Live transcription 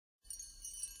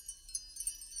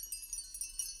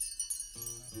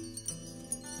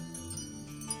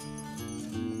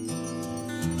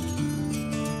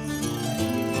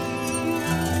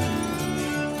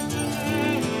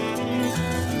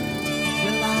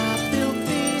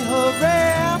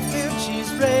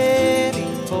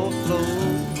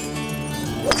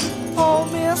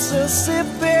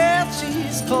Mississippi,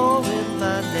 she's calling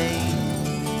my name.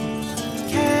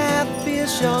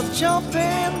 Catfish are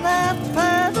jumping, that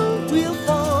paddle wheel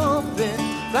bumping.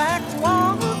 Black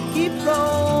water keep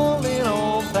rolling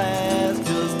on past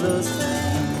just the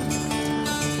same.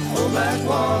 Oh, black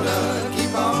water,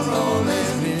 keep on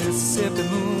rolling. Mississippi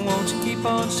moon, won't you keep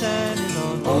on shining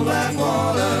on me? Oh, black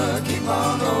water, keep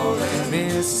on rolling.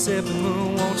 Mississippi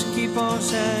moon, won't you keep on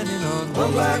shining on me?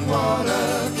 Oh, black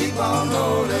water, keep on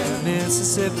rolling.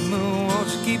 Mississippi moon, won't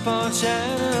you keep on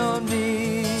shining on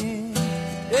me?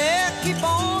 Yeah, keep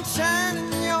on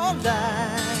shining your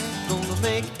light. Gonna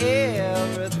make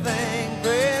everything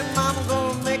great. Mama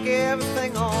gonna make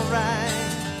everything alright.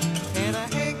 And I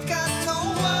ain't got no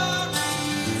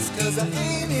worries, 'cause I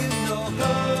ain't in no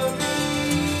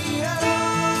hurry at all.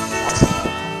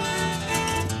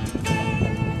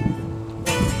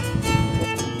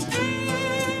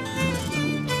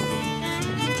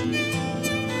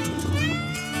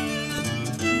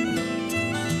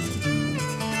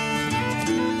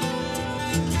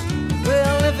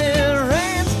 Well, if it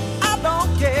rains, I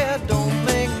don't care. Don't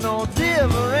make no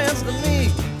difference to me.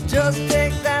 Just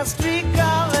take that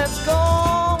streetcar, let's go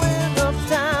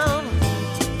uptown.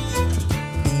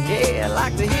 Yeah, I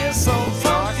like to hear some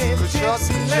funky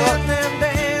Dixieland and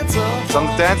dance Some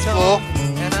dance floor.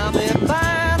 and I'll be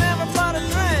buying everybody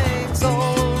drinks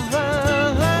all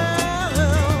around.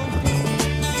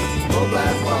 Oh,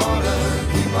 black water,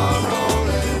 keep on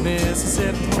rolling.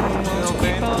 Mississippi moon, won't you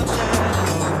keep on shining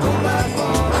on me? Oh, black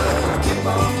water, keep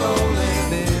on rolling.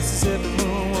 Mississippi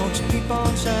moon, won't you keep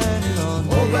on shining on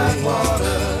me? Oh, black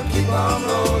water, keep on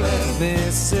rolling.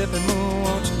 Mississippi moon,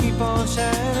 won't you keep on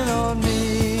shining on me?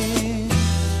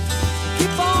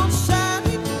 Keep on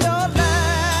shining your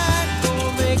light. Gonna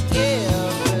make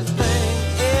everything,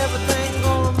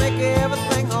 gonna make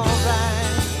everything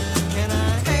alright. And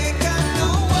I ain't got no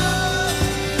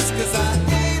worries, 'cause I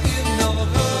ain't in no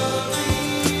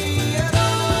hurry at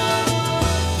all.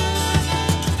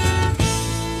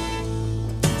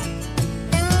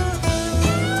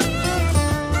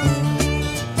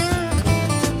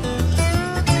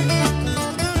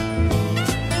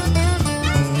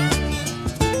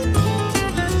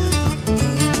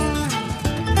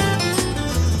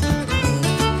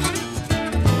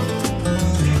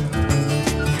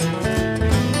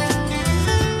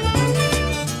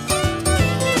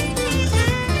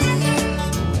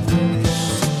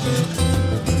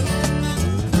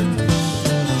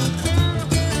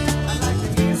 I like to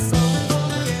hear some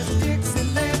funky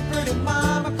Dixieland. Pretty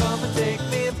mama, come and take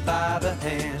me by the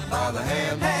hand. By the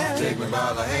hand, take me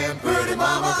by the hand. Pretty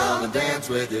mama, come and dance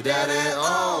with your daddy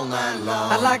all night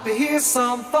long. I like to hear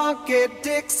some funky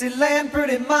Dixieland.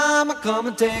 Pretty mama, come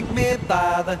and take me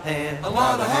by the hand.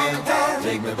 By the hand,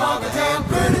 take me by the hand.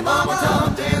 Pretty mama, come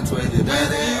and dance with your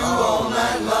daddy all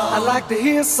night long. I like to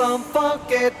hear some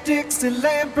funky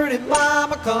Dixieland. Pretty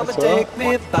mama, come and take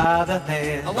me by the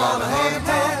hand. By the hand,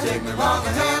 take me by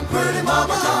the hand. Pretty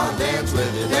mama, come and dance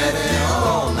with your daddy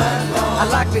all night long. I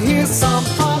like to hear some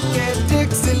funky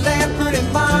Dixieland. Pretty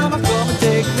mama, come and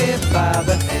take me by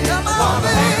the hand. By the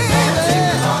hand, take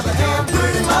me by the hand.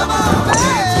 Pretty mama, come and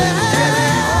dance with your daddy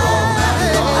all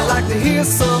night long. I like to hear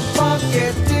some funky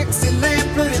Dixieland.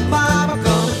 Pretty mama,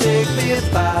 come and take me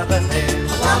by the hand.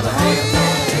 By the hand,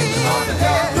 take me by the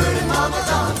hand. Pretty mama,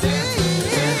 come and dance with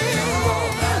your daddy all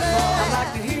night long. I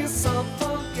like to hear some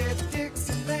funky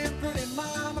Dixieland. Pretty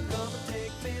mama, come and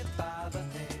take me by the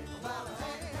hand. By the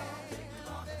hand, take me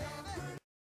by the hand.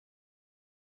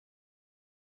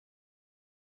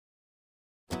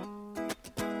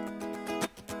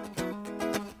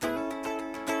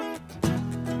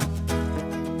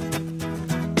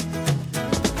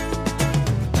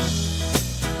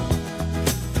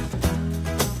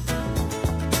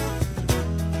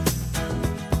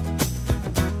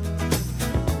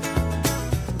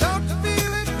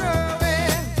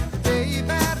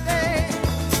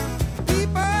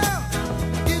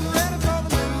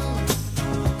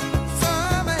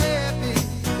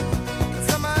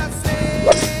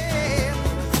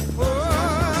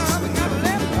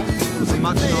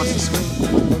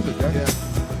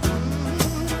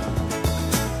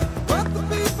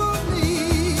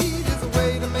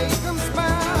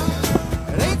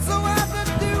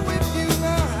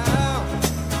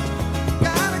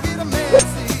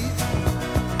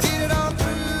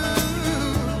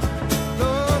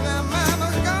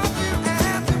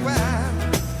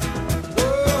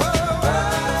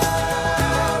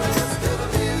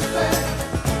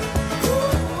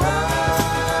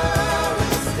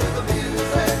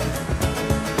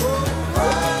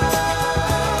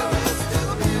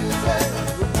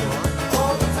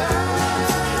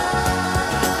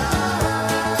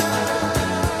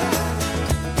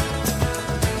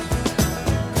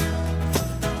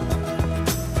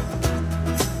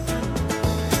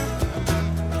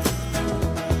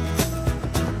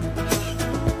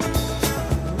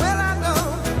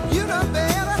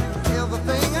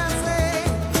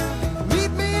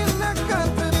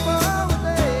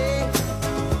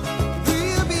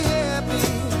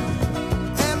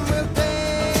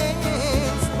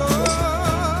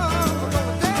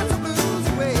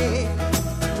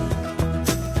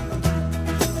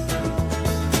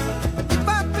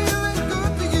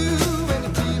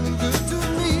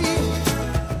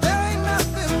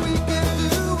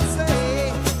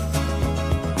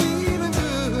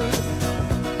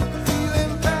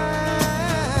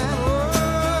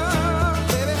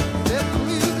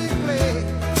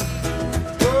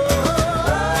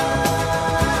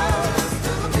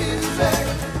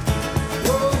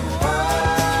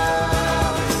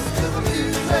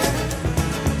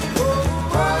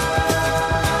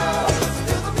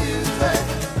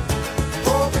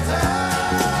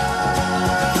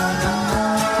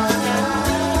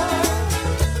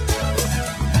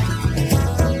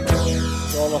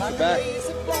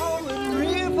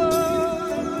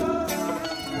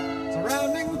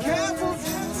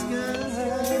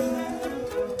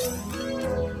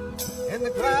 and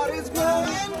the cloud is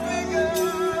growing.